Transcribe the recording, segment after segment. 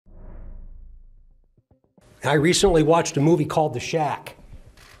I recently watched a movie called The Shack.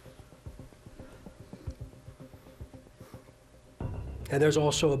 And there's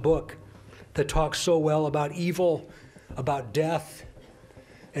also a book that talks so well about evil, about death,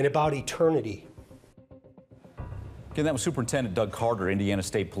 and about eternity. Again, that was Superintendent Doug Carter, Indiana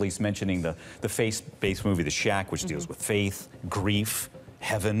State Police, mentioning the faith-based movie, The Shack, which deals with faith, grief,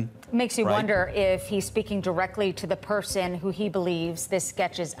 heaven. Makes you right? wonder if he's speaking directly to the person who he believes this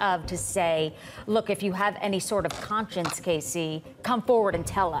sketch is of, to say, look, if you have any sort of conscience, Casey, come forward and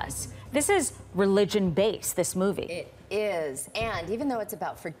tell us. This is religion-based, this movie. It is, and even though it's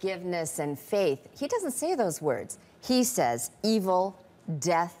about forgiveness and faith, he doesn't say those words. He says evil,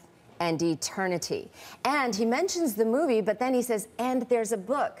 death, and eternity. And he mentions the movie, but then he says, and there's a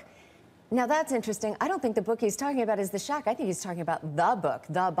book. Now that's interesting. I don't think the book he's talking about is The Shack. I think he's talking about the book,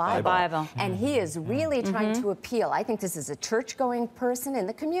 the Bible. The Bible. And he is really trying to appeal. I think this is a church-going person in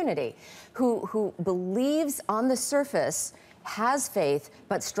the community who believes on the surface, has faith,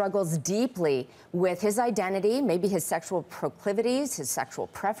 but struggles deeply with his identity, maybe his sexual proclivities, his sexual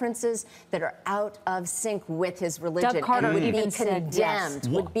preferences that are out of sync with his religion. Doug Carter and would even be said, yes.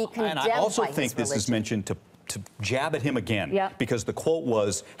 condemned, would be condemned by his religion. And I also think this is mentioned to jab at him again, Yep. because the quote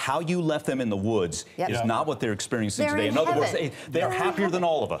was, how you left them in the woods is not what they're experiencing They're today. in In other heaven. words, they're happier than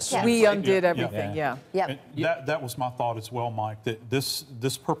all of us. Yeah. We undid everything, Yep. And that was my thought as well, Mike, that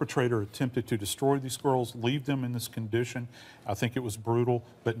this perpetrator attempted to destroy these girls, leave them in this condition. I think it was brutal,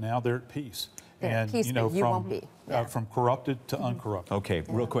 but now they're at peace. They're at peace, but you won't be. Yeah. From corrupted to uncorrupted. Okay,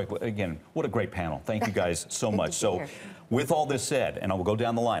 real quick, again, what a great panel. Thank you guys so Good much. to So, hear. with all this said, and I will go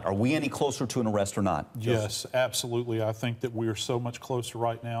down the line, are we any closer to an arrest or not? Yes, absolutely. I think that we are so much closer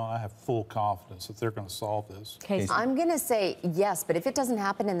right now. I have full confidence that they're going to solve this. Casey. I'm going to say yes, but if it doesn't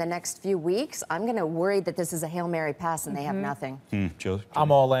happen in the next few weeks, I'm going to worry that this is a Hail Mary pass and they have nothing. Joe?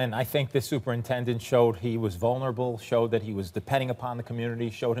 I'm all in. I think this superintendent showed he was vulnerable, showed that he was depending upon the community,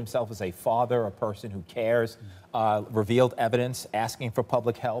 showed himself as a father, a person who cares, revealed evidence, asking for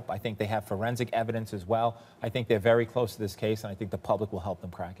public help. I think they have forensic evidence as well. I think they're very close to this case, and I think the public will help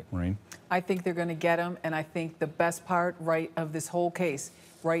them crack it. Maureen? I think they're going to get him, and I think the best part of this whole case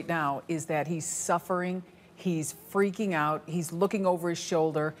right now is that he's suffering, he's freaking out, he's looking over his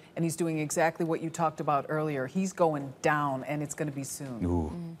shoulder, and he's doing exactly what you talked about earlier. He's going down, and it's going to be soon.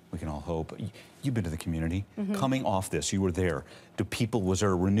 Ooh, we can all hope. You've been to the community. Coming off this, you were there. Was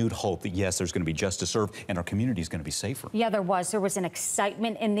there a renewed hope that, yes, there's going to be justice served and our community is going to be safer? Yeah, there was. There was an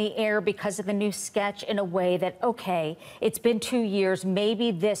excitement in the air because of the new sketch, in a way that, okay, it's been 2 years.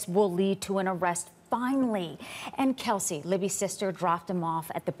 Maybe this will lead to an arrest finally. And Kelsey, Libby's sister, dropped him off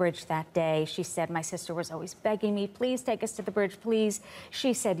at the bridge that day. She said, my sister was always begging me, please take us to the bridge, please.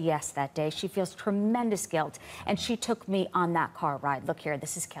 She said yes that day. She feels tremendous guilt, and she took me on that car ride. Look here,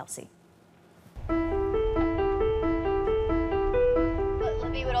 this is Kelsey.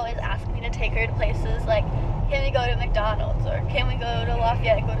 Libby would always ask me to take her to places like, can we go to McDonald's, or can we go to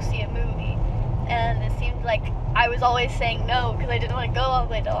Lafayette and go to see a movie? And it seemed like I was always saying no because I didn't want to go all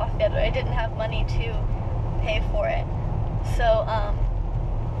the way to Lafayette, or I didn't have money to pay for it. So,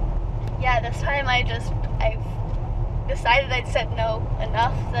 yeah, this time I decided I'd said no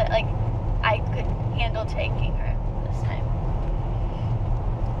enough that, like, I could handle taking her this time.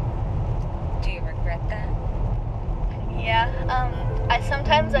 Do you regret that? Yeah,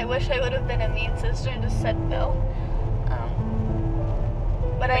 sometimes I wish I would have been a mean sister and just said no.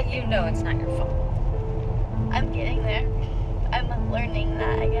 But you know it's not your fault. I'm getting there. I'm learning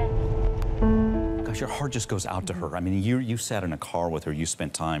that, I guess. Gosh, your heart just goes out to her. I mean, you sat in a car with her, you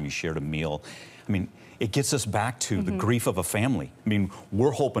spent time, you shared a meal. I mean, it gets us back to the grief of a family. I mean,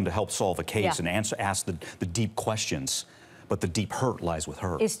 we're hoping to help solve a case and ask the deep questions, but the deep hurt lies with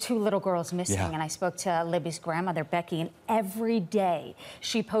her. Is 2 little girls missing, and I spoke to Libby's grandmother, Becky, and every day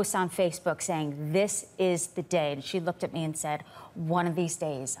she posts on Facebook saying, this is the day. And she looked at me and said, one of these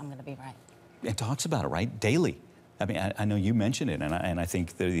days, I'm going to be right. And talks about it, right? Daily. I mean, I know you mentioned it, and I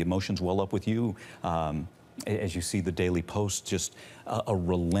think the emotions well up with you as you see the daily posts, just a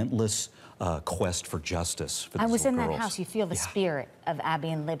relentless quest for justice for these I was in little that girls. house. You feel the spirit of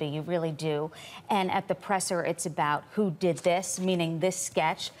Abby and Libby. You really do. And at the presser, it's about who did this, meaning this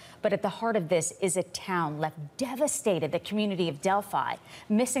sketch. But at the heart of this is a town left devastated, the community of Delphi,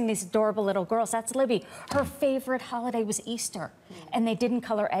 missing these adorable little girls. That's Libby. Her favorite holiday was Easter, and they didn't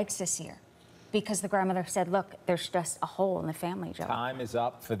color eggs this year because the grandmother said, look, there's just a hole in the family, Joe. Time is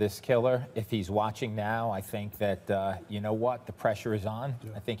up for this killer. If he's watching now, I think that, you know what, the pressure is on.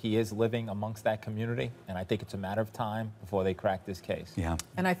 I think he is living amongst that community, and I think it's a matter of time before they crack this case. Yeah.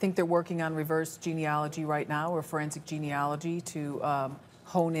 And I think they're working on reverse genealogy right now, or forensic genealogy, to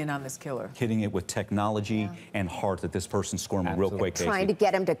hone in on this killer. Hitting it with technology and heart that this person's squirming real quick, Casey. Trying to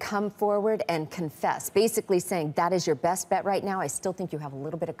get him to come forward and confess. Basically saying, that is your best bet right now. I still think you have a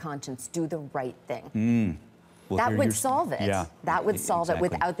little bit of conscience. Do the right thing. Well, that would solve it. Yeah, that would solve exactly.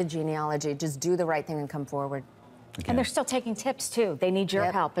 it without the genealogy. Just do the right thing and come forward. And they're still taking tips, too. They need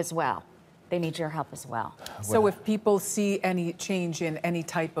your help as well. They need your help as well. So if people see any change in any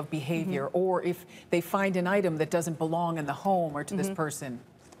type of behavior, or if they find an item that doesn't belong in the home or to this person.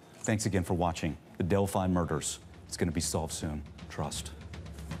 Thanks again for watching the Delphi Murders. It's going to be solved soon. Trust.